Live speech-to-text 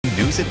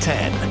News at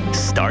 10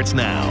 starts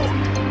now.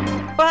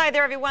 Well, hi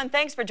there, everyone.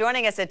 Thanks for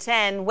joining us at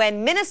 10.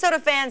 When Minnesota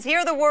fans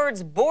hear the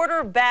words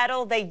border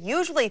battle, they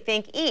usually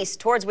think east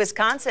towards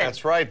Wisconsin.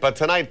 That's right. But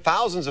tonight,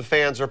 thousands of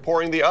fans are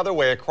pouring the other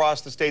way across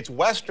the state's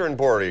western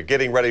border,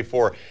 getting ready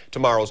for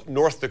tomorrow's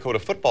North Dakota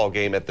football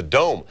game at the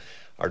Dome.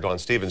 Our Dawn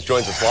Stevens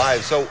joins us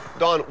live. So,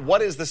 Dawn,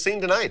 what is the scene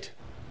tonight?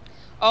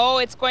 Oh,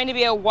 it's going to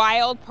be a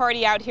wild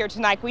party out here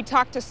tonight. We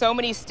talked to so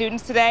many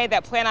students today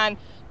that plan on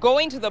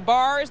going to the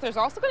bars. There's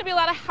also going to be a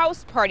lot of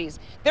house parties.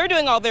 They're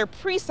doing all their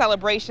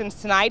pre-celebrations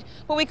tonight,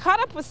 but we caught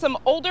up with some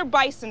older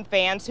Bison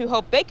fans who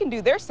hope they can do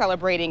their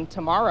celebrating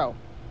tomorrow.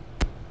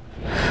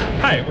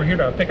 Hi, we're here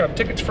to pick up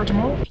tickets for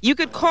tomorrow. You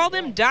could call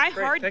them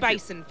die-hard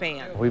Bison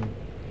fans. We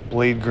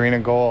bleed green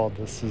and gold.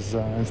 This is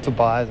it's the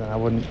Bison. I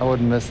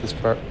wouldn't miss this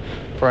for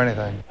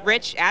anything.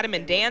 Rich, Adam,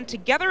 and Dan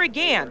together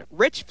again.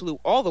 Rich flew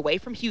all the way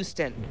from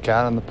Houston.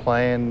 Got on the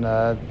plane.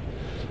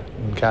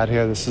 Got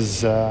here. This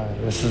is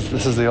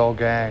the old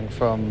gang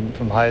from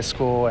high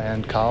school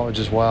and college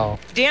as well.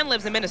 Dan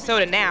lives in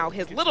Minnesota now.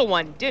 His little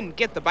one didn't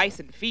get the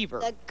Bison fever.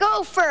 The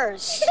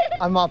Gophers!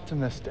 I'm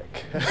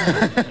optimistic.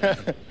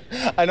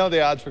 I know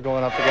the odds we're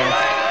going up against.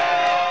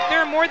 There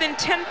are more than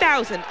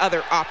 10,000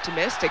 other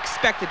optimists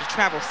expected to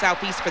travel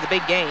southeast for the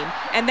big game,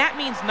 and that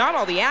means not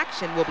all the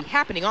action will be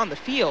happening on the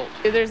field.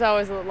 There's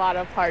always a lot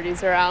of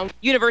parties around.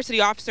 University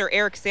officer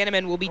Eric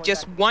Sandeman will be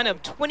just one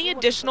of 20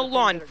 additional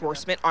law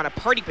enforcement on a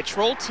party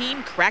patrol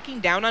team cracking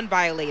down on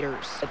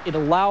violators. It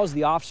allows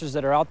the officers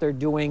that are out there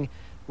doing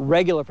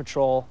regular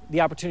patrol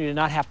the opportunity to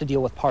not have to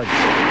deal with parties.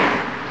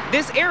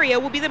 This area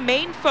will be the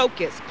main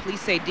focus. Police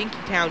say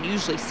Dinkytown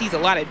usually sees a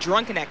lot of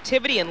drunken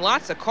activity and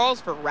lots of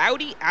calls for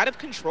rowdy,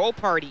 out-of-control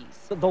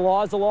parties. The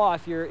law is the law.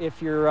 If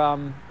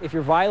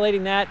you're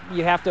violating that,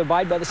 you have to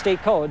abide by the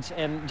state codes.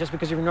 And just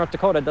because you're in North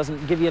Dakota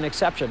doesn't give you an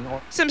exception.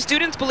 Some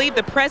students believe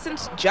the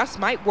presence just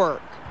might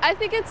work. I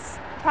think it's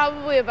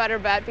probably a better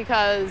bet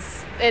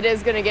because it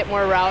is going to get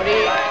more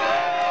rowdy.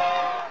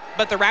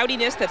 But the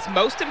rowdiness that's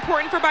most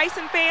important for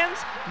Bison fans,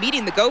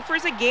 meeting the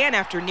Gophers again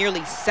after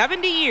nearly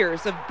 70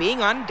 years of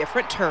being on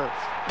different turf.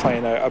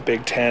 Playing a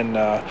Big Ten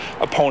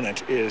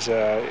opponent is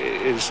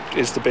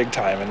the big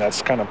time, and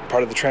that's kind of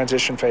part of the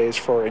transition phase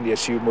for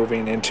NDSU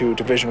moving into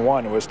Division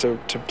I was to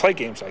play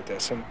games like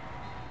this.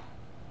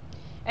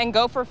 And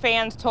Gopher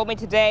fans told me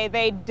today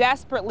they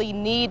desperately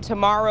need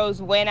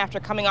tomorrow's win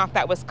after coming off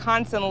that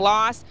Wisconsin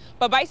loss.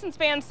 But Bison's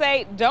fans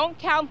say don't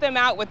count them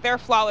out with their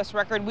flawless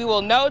record. We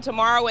will know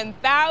tomorrow when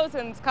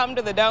thousands come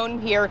to the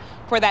Dome here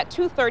for that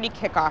 2:30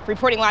 kickoff.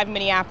 Reporting live in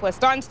Minneapolis,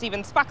 Dawn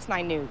Stevens, Fox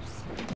 9 News.